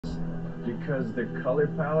because the color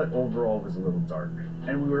palette overall was a little dark,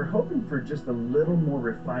 and we were hoping for just a little more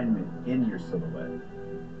refinement in your silhouette.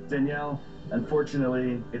 Danielle,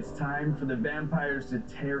 unfortunately, it's time for the vampires to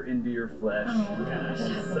tear into your flesh and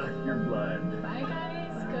suck your blood. Bye,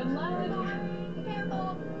 guys. Good luck. Be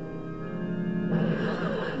careful.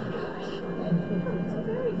 It's a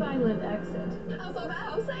very violent exit. How's the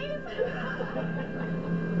house safe?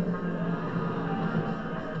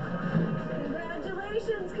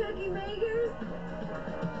 Congratulations, cookie makers!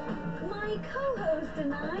 My co-host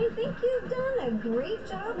and I think you've done a great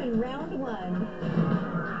job in round one.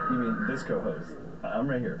 You mean this co-host? I'm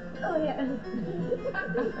right here. Oh, yeah.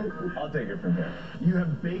 I'll take it from here. You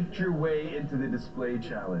have baked your way into the display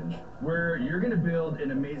challenge, where you're going to build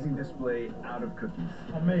an amazing display out of cookies.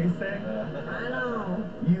 Amazing. I know.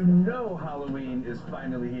 You know Halloween is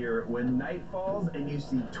finally here when night falls and you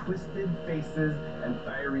see twisted faces and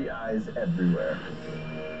fiery eyes everywhere.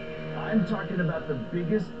 I'm talking about the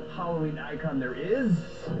biggest Halloween icon there is,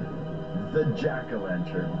 the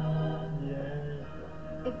jack-o'-lantern.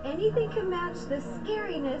 If anything can match the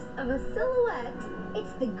scariness of a silhouette,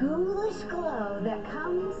 it's the ghoulish glow that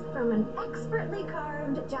comes from an expertly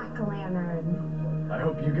carved jack-o'-lantern. I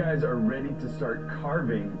hope you guys are ready to start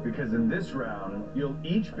carving, because in this round, you'll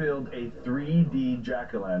each build a 3D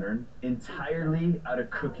jack-o'-lantern entirely out of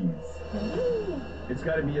cookies. It's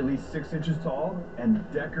got to be at least 6 inches tall and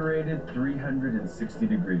decorated 360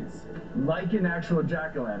 degrees. Like an actual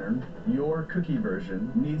jack-o'-lantern, your cookie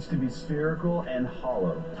version needs to be spherical and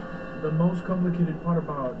hollow. The most complicated part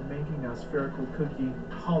about making a spherical cookie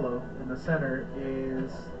hollow in the center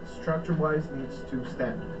is structure-wise needs to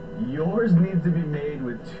stand. Yours needs to be made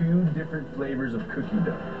with 2 different flavors of cookie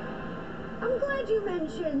dough. I'm glad you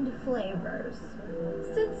mentioned flavors.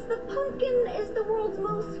 Since the pumpkin is the world's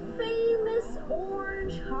most famous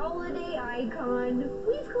orange holiday icon,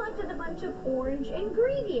 we've collected a bunch of orange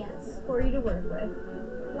ingredients for you to work with,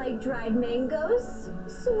 like dried mangoes,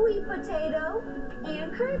 sweet potato,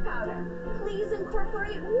 and curry powder. Please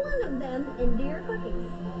incorporate one of them into your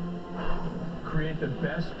cookies. Create the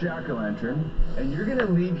best jack-o'-lantern, and you're gonna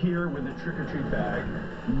leave here with a trick-or-treat bag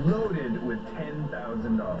loaded with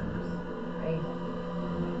 $10,000. Right.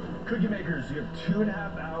 Cookie makers, you have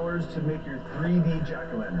 2.5 hours to make your 3D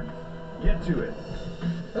jack-o'-lantern. Get to it.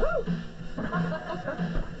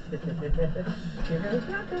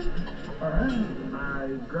 Alright.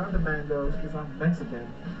 I grabbed the mangoes because I'm Mexican.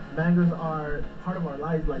 Mangoes are part of our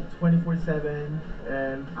lives like 24/7,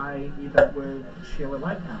 and I eat that with chili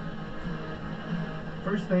lime powder.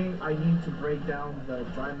 First thing, I need to break down the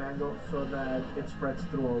dry mango so that it spreads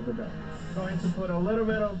through all the dough. Going to put a little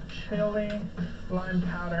bit of chili lime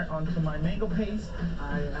powder onto my mango paste.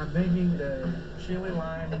 I am making the Chili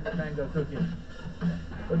lime mango cookie.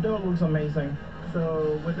 The dough looks amazing.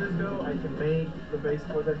 so with this dough I can make the base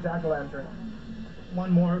for the jack-o'-lantern.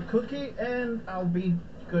 One more cookie and I'll be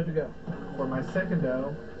good to go. For my second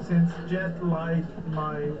dough, since Jet liked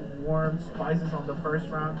my warm spices on the first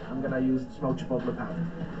round, I'm gonna use smoked chipotle powder.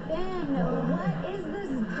 Ben, what is this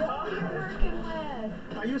dough you're working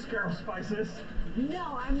with? Are you scared of spices?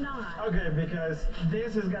 No, I'm not. Okay, because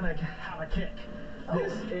this is gonna have a kick.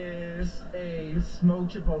 This is a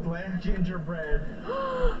smoked chipotle gingerbread.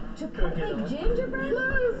 Chipotle gingerbread?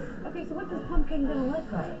 Okay, so what does pumpkin gonna look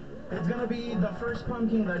like? It's gonna be the first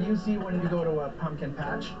pumpkin that you see when you go to a pumpkin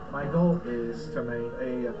patch. My goal is to make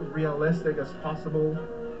a realistic as possible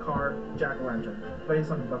carved jack-o'-lantern.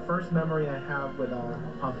 Based on the first memory I have with a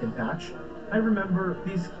pumpkin patch, I remember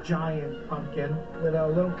this giant pumpkin With a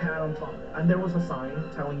little cat on top. and there was a sign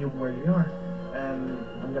telling you where you are. And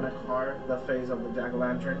I'm gonna carve the face of the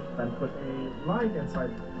jack-o'-lantern and put a light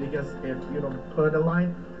inside, because if you don't put a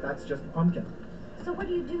light, that's just a pumpkin. So what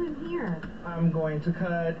are you doing here? I'm going to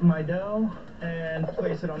cut my dough and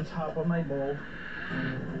place it on top of my bowl.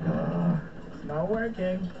 It's not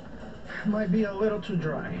working. Might be a little too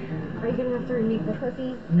dry. Are you gonna have to remake the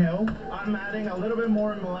cookie? No, I'm adding a little bit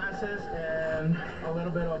more molasses and a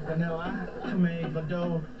little bit of vanilla to make the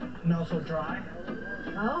dough not so dry.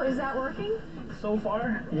 Oh, is that working? So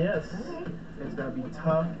far, yes. Okay. It's gonna be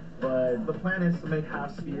tough, but the plan is to make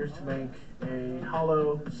half spheres to make a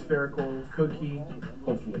hollow spherical cookie,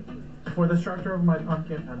 hopefully. For the structure of my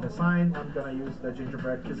pumpkin and the sign, I'm gonna use the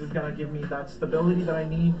gingerbread because it's gonna give me that stability that I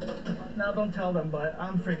need. Now don't tell them, but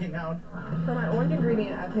I'm freaking out. For my orange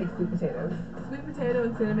ingredient, I picked sweet potatoes. Sweet potato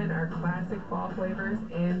and cinnamon are classic fall flavors,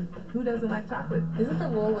 and who doesn't like chocolate? Isn't the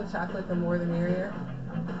rule with chocolate the more the merrier?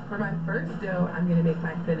 For my first dough, I'm gonna make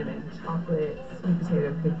my cinnamon chocolate sweet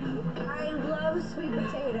potato cookie. I love sweet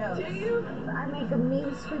potatoes. Do you? I make a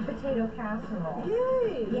mean sweet potato casserole.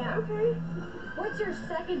 Yay! Yeah. Okay. What's your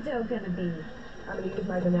second dough gonna be? I'm gonna use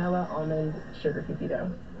my vanilla almond sugar cookie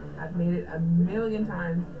dough. I've made it a million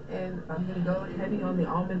times, and I'm gonna go heavy on the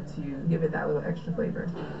almond to give it that little extra flavor.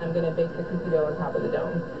 I'm gonna bake the cookie dough on top of the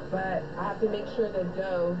dome, but I have to make sure the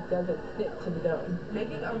dough doesn't stick to the dome.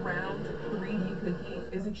 Making a round 3D cookie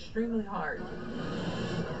is extremely hard.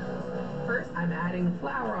 First, I'm adding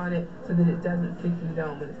flour on it so that it doesn't stick to the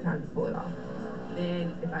dome when it's time to pull it off.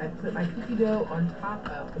 Then, if I put my cookie dough on top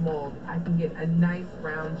of the mold, I can get a nice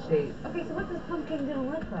round shape. Okay, so what's this pumpkin gonna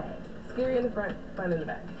look like? Scary in the front, fun in the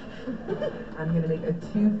back. I'm gonna make a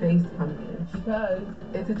two-faced pumpkin because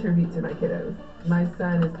it's a tribute to my kiddos. My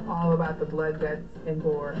son is all about the blood, guts, and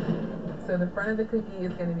gore. So the front of the cookie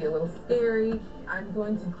is gonna be a little scary. I'm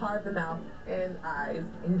going to carve the mouth and eyes,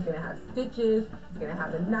 and he's gonna have stitches. He's gonna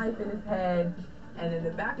have a knife in his head. And then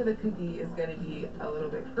the back of the cookie is gonna be a little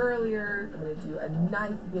bit girlier. I'm gonna do a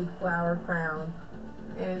nice big flower crown.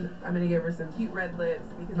 And I'm gonna give her some cute red lips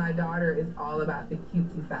because my daughter is all about the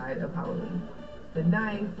cutesy side of Halloween. The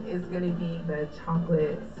knife is gonna be the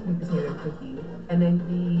chocolate sweet potato cookie. And then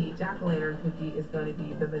the jack-o'-lantern cookie is gonna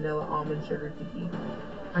be the vanilla almond sugar cookie.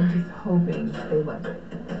 I'm just hoping they love it.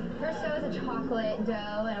 First dough is a chocolate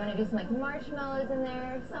dough, and I'm gonna do some like marshmallows in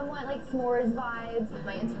there, somewhat like s'mores vibes.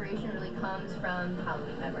 My inspiration really comes from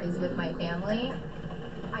Halloween memories with my family.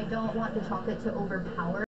 I don't want the chocolate to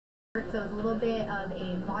overpower, so it's a little bit of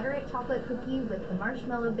a moderate chocolate cookie with the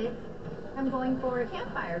marshmallow bits. I'm going for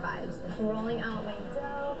campfire vibes. Just rolling out my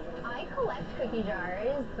dough. I collect cookie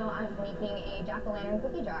jars, so I'm making a jack-o'-lantern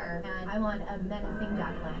cookie jar, and I want a menacing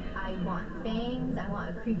jack-o'-lantern. I want fangs, I want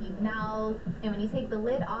a creepy mouth, and when you take the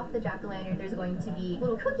lid off the jack-o'-lantern, there's going to be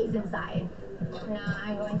little cookies inside. Now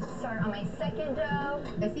I'm going to start on my second dough.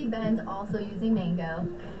 I see Ben's also using mango,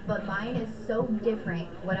 but mine is so different.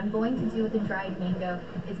 What I'm going to do with the dried mango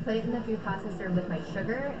is put it in the food processor with my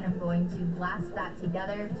sugar, and I'm going to blast that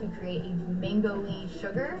together to create a mango-y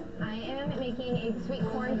sugar. I am making a sweet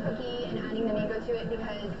corn cookie and adding the mango to it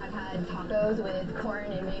because I've had tacos with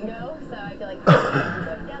corn and mango, so I feel like they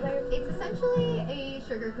go together. It's essentially a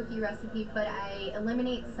sugar cookie recipe, but I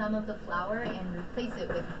eliminate some of the flour and replace it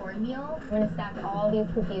with cornmeal. I'm going to stack all these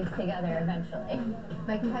cookies together eventually.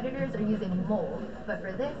 My competitors are using mold, but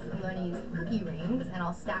for this, I'm going to use cookie rings, and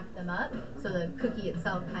I'll stack them up so the cookie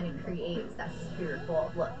itself kind of creates that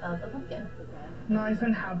spherical look of a pumpkin. Nice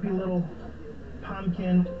and happy little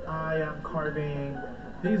pumpkin. I am carving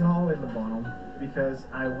these all in the bottom because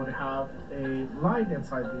I would have a light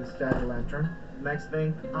inside this jack-o'-lantern. Next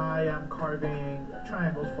thing, I am carving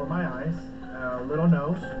triangles for my eyes, a little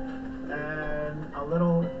nose, and a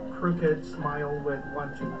little crooked smile with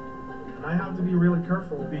one tooth. And I have to be really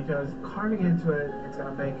careful because carving into it, it's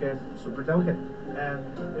gonna make it super delicate,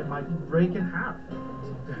 and it might break in half.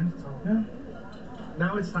 So yeah.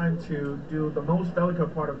 Now it's time to do the most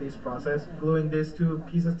delicate part of this process, gluing these two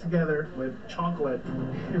pieces together with chocolate.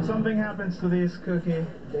 If something happens to this cookie,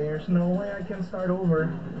 there's no way I can start over.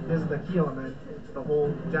 This is the key element. It's the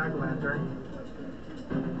whole jack-o'-lantern.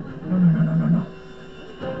 No.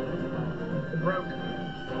 It broke.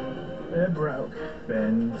 It broke.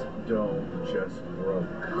 Ben's dough just broke.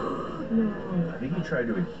 I think he tried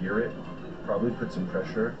to adhere it, probably put some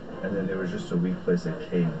pressure, and then there was just a weak place that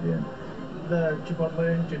caved in. The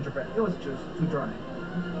chipotle gingerbread, it was just too dry.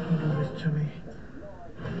 Do this to me.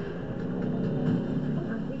 I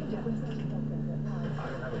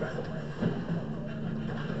don't have a backup plan.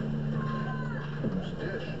 This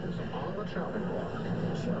dish is on the chopping block.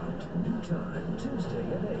 Chopped. New time, Tuesday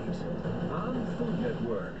at 8 on Food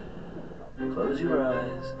Network. Close your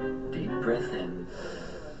eyes, deep breath in.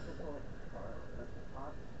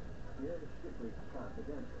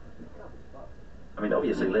 I mean,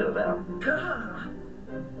 obviously let it out.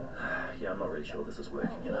 Yeah, I'm not really sure this is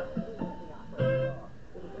working, you know.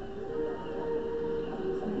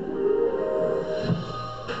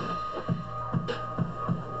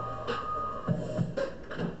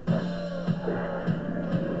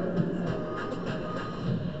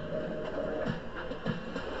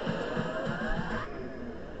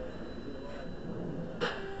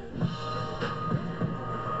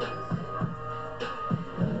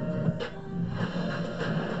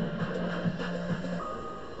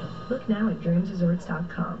 Look now at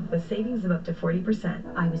dreamsresorts.com with savings of up to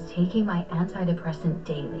 40%. I was taking my antidepressant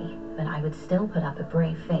daily, but I would still put up a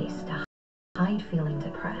brave face to hide feeling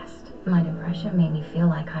depressed. My depression made me feel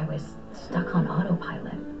like I was stuck on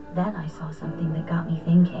autopilot. Then I saw something that got me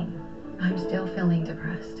thinking. I'm still feeling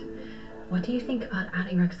depressed. What do you think about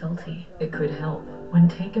adding Rexulti? It could help. When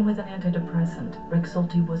taken with an antidepressant,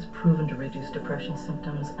 Rexulti was proven to reduce depression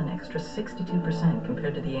symptoms an extra 62%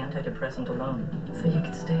 compared to the antidepressant alone. So you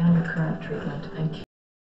could stay on your current treatment and keep